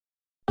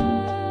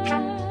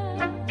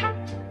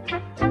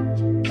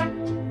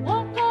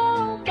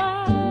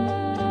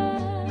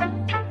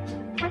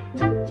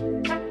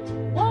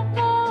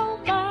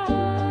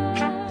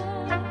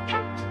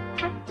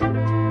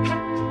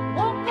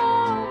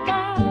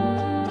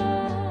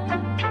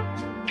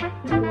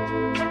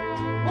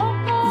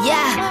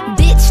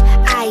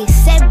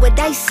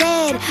I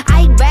said.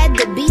 I'd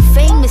rather be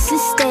famous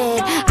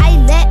instead. I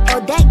let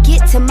all that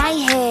get to my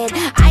head.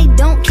 I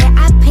don't care,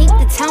 I paint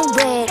the town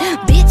red.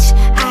 Bitch,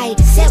 I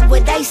said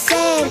what I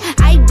said.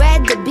 I'd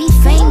rather be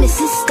famous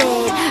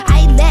instead.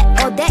 I let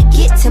all that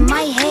get to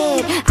my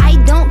head. I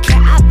don't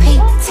care, I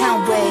paint the town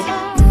red.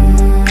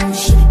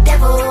 She the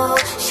devil,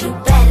 she a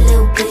bad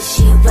little bitch,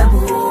 she a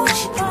rebel.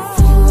 She put her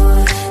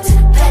foot to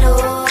the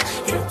pedal.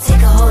 It'll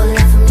take a whole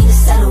lot for me to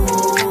settle.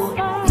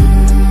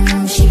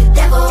 She the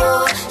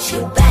devil, she a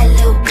bad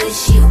little bitch,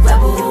 she a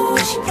rebel.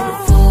 She put her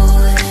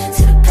foot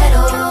to the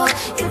pedal.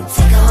 It'll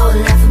take a whole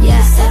lot for me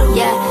to settle.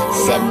 Yeah,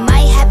 said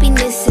my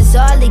happiness is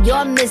all of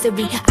your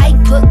misery. I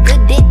put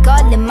good dick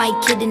all in my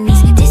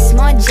kidneys. This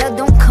smart gel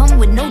don't come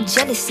with no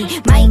jealousy.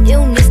 My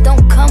illness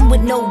don't come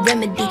with no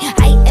remedy.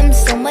 I am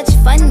so much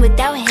fun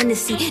without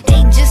Hennessy.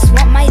 They just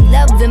want my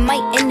love and my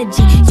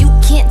energy. You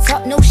can't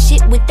talk no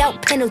shit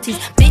without penalties.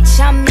 Bitch,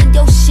 I'm in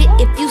your shit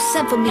if you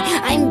send for me.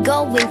 I'm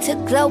going to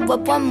glow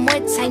up one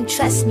more time,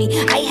 trust me.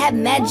 I have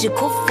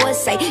magical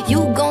foresight. You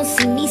gon'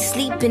 see me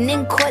sleeping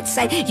in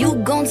courtside. You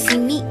gon' see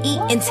me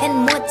eating 10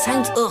 more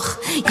times, ugh.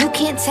 You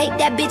can't take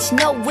that bitch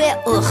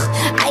nowhere, ugh.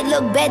 I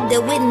look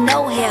better with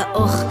no hair,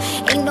 ugh.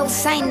 Ain't no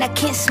sign I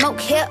can't smoke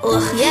here,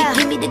 ugh. Yeah.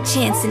 Give me the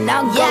chance and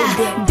I'll go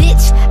there.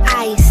 Bitch,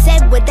 I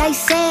said what I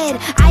said.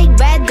 I'd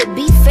rather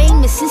be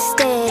famous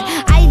instead.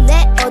 I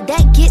let all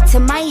that get to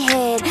my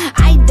head.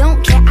 I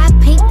don't care, I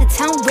paint the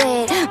town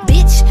red.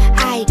 Bitch,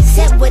 I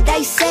said what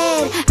I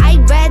said.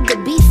 I'd rather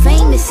be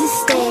famous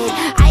instead.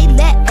 I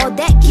let all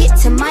that get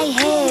to my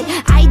head.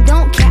 I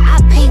don't care, I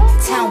paint the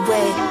town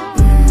red.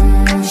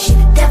 She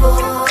the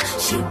devil,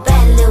 she a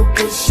bad little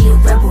bitch, she a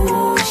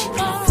rebel. She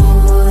put her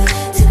foot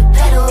to the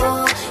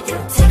pedal.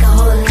 It'll take a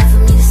whole lot for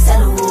me to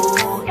settle.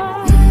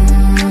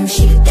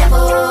 She the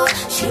devil,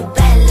 she a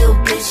bad little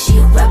bitch, she a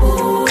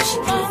rebel. She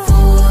put her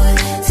foot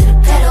to the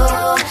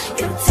pedal.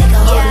 It'll take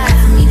a whole lot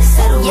for me to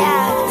settle.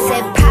 Yeah,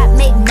 said pop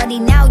make money,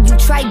 now you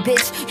try,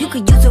 bitch. You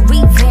could use a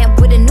revamp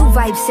with a new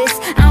vibe, sis.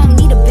 I don't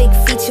need a big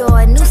feature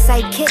or a new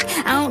sidekick.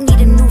 I don't need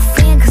a new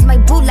fan, cause my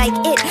boo like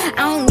it.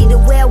 I don't need to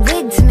wear a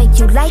wig to make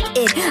you like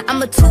it.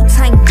 I'm a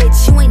two-time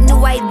bitch, you ain't knew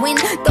I'd win.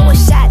 Throw a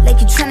shot like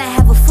you tryna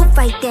have a foot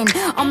fight then.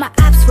 All my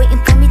ops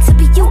waiting for me to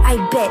be you, I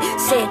bet.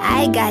 Said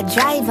I got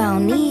drive, I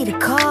don't need a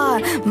car.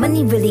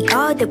 Money really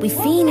all that we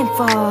fiending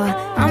for.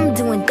 I'm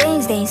doing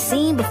things they ain't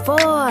seen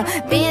before.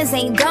 Bands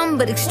ain't dumb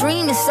but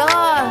extreme is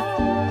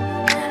all.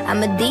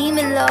 I'm a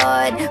demon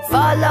lord,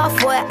 fall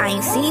off what, I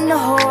ain't seen the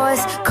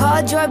horse.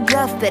 Called your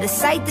bluff, better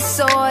cite the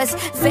source.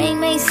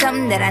 Fame ain't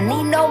something that I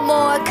need no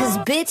more. Cause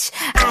bitch,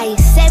 I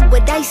said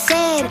what I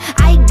said.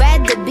 I'd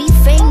rather be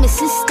famous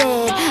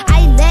instead. I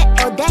let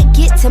all that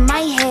get to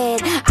my head.